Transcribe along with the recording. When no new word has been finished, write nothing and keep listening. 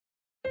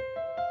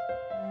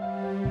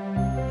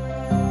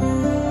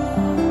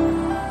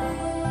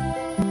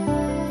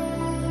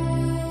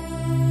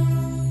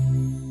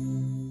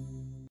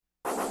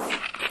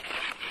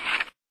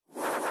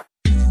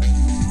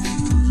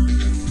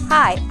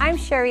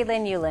Sherry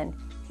Lynn Euland.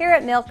 Here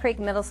at Mill Creek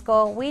Middle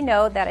School, we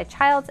know that a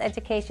child's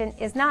education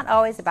is not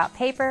always about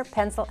paper,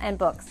 pencil, and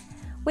books.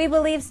 We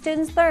believe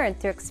students learn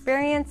through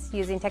experience,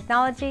 using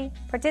technology,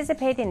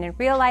 participating in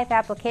real-life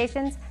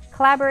applications,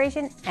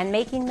 collaboration, and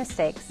making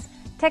mistakes.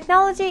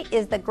 Technology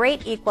is the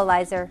great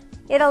equalizer.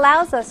 It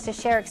allows us to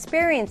share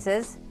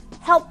experiences,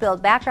 help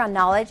build background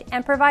knowledge,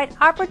 and provide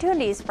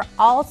opportunities for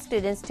all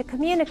students to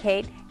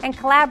communicate and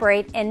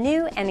collaborate in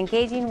new and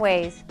engaging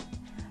ways.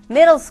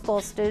 Middle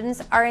school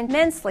students are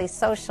immensely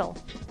social.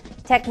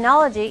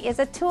 Technology is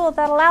a tool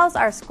that allows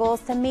our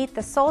schools to meet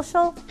the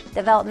social,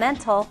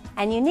 developmental,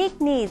 and unique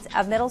needs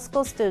of middle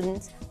school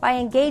students by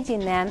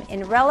engaging them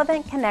in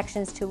relevant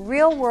connections to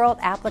real-world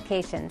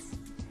applications.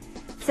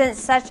 Since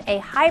such a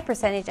high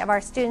percentage of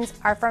our students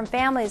are from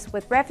families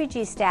with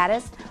refugee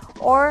status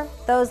or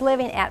those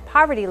living at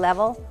poverty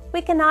level,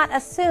 we cannot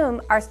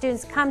assume our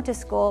students come to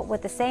school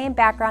with the same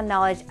background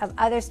knowledge of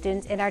other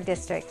students in our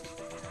district.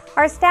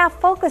 Our staff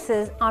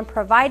focuses on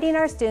providing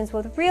our students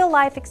with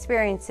real-life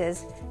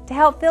experiences to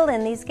help fill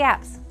in these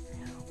gaps.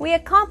 We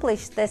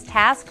accomplish this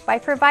task by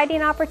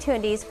providing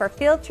opportunities for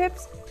field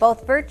trips,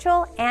 both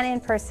virtual and in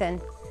person.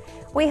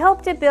 We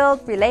hope to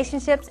build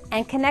relationships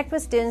and connect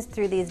with students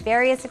through these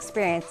various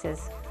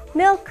experiences.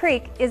 Mill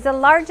Creek is the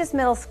largest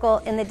middle school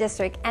in the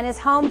district and is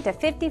home to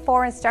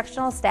 54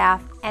 instructional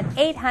staff and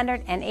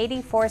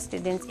 884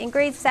 students in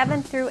grades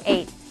 7 through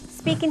 8,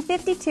 speaking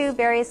 52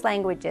 various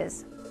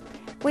languages.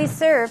 We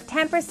serve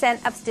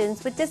 10% of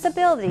students with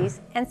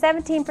disabilities and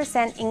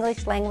 17%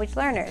 English language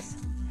learners.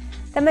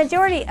 The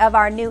majority of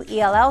our new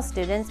ELL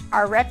students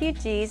are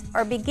refugees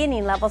or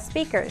beginning level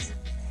speakers.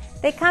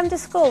 They come to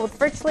school with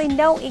virtually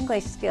no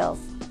English skills.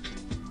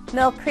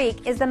 Mill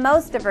Creek is the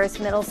most diverse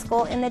middle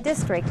school in the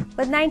district,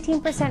 with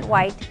 19%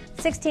 white,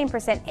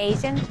 16%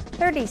 Asian,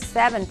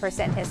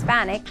 37%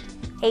 Hispanic,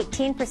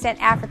 18%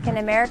 African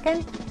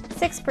American,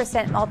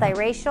 6%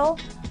 multiracial,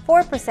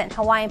 4%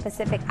 Hawaiian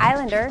Pacific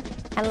Islander,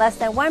 and less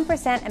than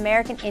 1%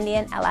 American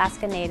Indian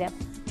Alaska Native.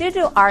 Due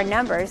to our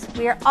numbers,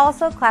 we are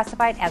also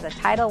classified as a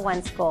Title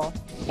I school.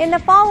 In the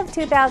fall of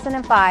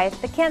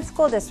 2005, the Kent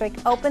School District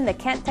opened the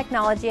Kent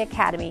Technology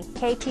Academy,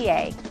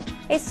 KTA,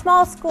 a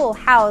small school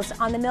housed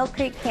on the Mill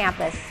Creek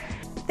campus.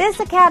 This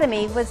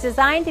academy was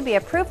designed to be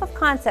a proof of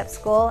concept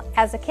school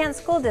as the Kent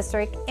School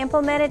District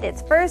implemented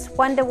its first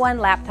one-to-one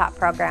laptop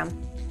program.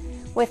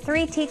 With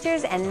 3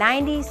 teachers and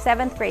 90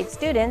 7th grade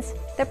students,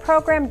 the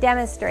program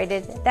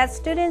demonstrated that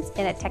students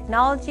in a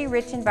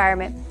technology-rich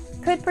environment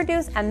could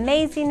produce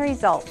amazing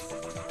results.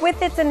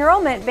 With its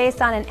enrollment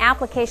based on an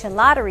application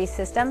lottery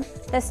system,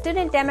 the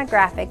student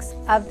demographics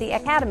of the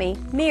academy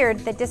mirrored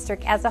the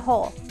district as a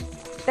whole.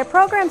 The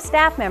program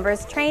staff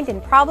members trained in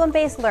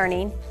problem-based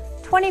learning,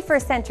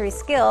 21st century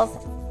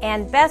skills,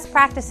 and best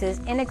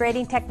practices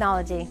integrating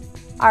technology.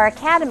 Our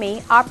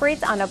academy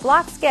operates on a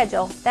block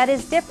schedule that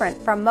is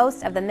different from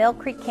most of the Mill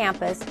Creek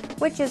campus,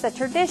 which is a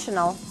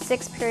traditional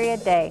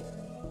 6-period day.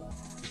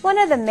 One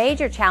of the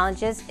major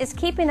challenges is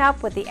keeping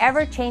up with the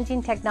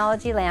ever-changing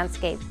technology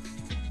landscape.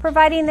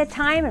 Providing the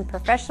time and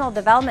professional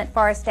development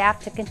for our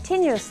staff to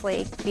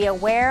continuously be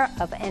aware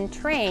of and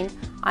train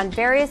on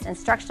various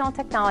instructional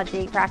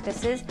technology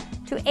practices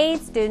to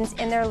aid students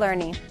in their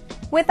learning.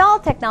 With all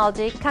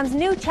technology comes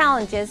new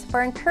challenges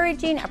for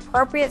encouraging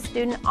appropriate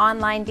student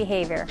online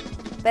behavior,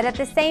 but at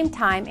the same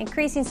time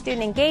increasing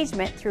student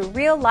engagement through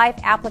real-life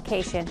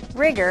application,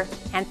 rigor,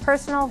 and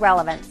personal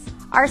relevance.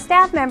 Our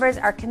staff members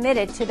are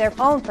committed to their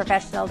own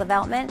professional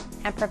development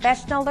and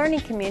professional learning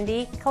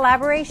community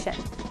collaboration.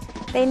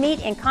 They meet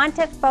in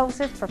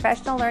content-focused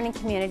professional learning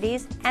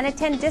communities and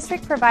attend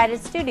district-provided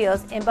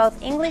studios in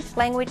both English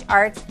language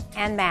arts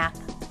and math.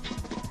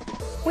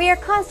 We are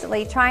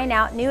constantly trying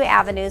out new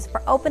avenues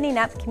for opening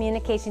up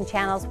communication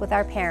channels with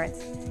our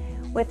parents,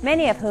 with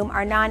many of whom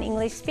are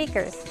non-English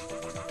speakers.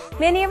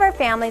 Many of our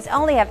families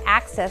only have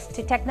access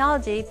to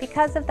technology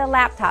because of the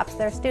laptops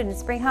their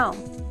students bring home.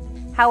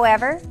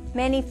 However,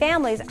 many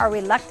families are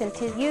reluctant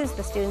to use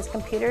the students'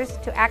 computers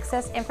to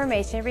access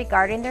information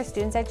regarding their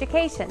students'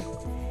 education.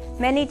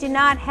 Many do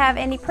not have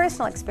any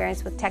personal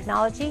experience with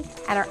technology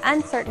and are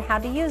uncertain how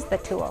to use the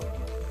tool.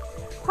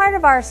 Part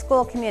of our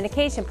school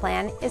communication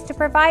plan is to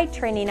provide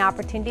training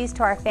opportunities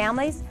to our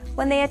families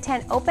when they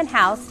attend open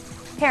house,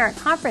 parent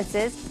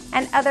conferences,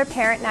 and other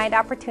parent night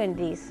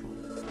opportunities.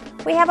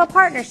 We have a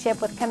partnership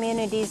with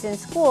communities in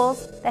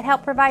schools that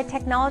help provide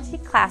technology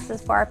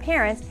classes for our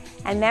parents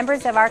and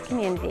members of our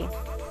community.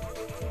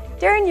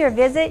 During your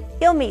visit,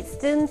 you'll meet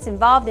students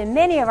involved in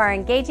many of our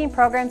engaging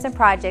programs and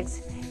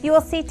projects. You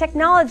will see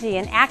technology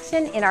in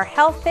action in our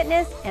health,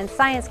 fitness, and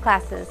science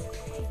classes.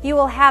 You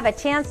will have a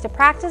chance to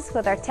practice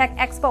with our Tech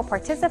Expo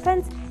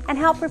participants and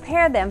help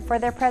prepare them for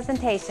their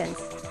presentations.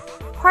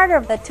 Part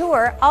of the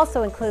tour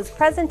also includes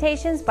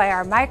presentations by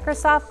our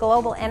Microsoft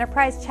Global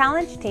Enterprise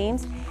Challenge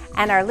teams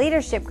and our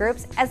leadership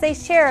groups as they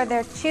share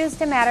their Choose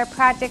to Matter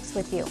projects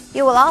with you.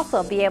 You will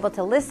also be able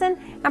to listen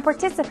and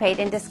participate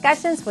in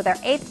discussions with our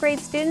 8th grade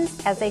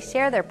students as they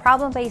share their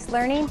problem-based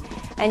learning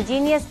and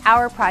Genius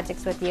Hour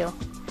projects with you.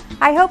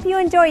 I hope you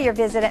enjoy your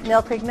visit at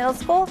Mill Creek Middle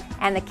School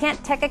and the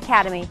Kent Tech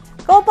Academy.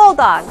 Go Go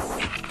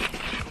Bulldogs!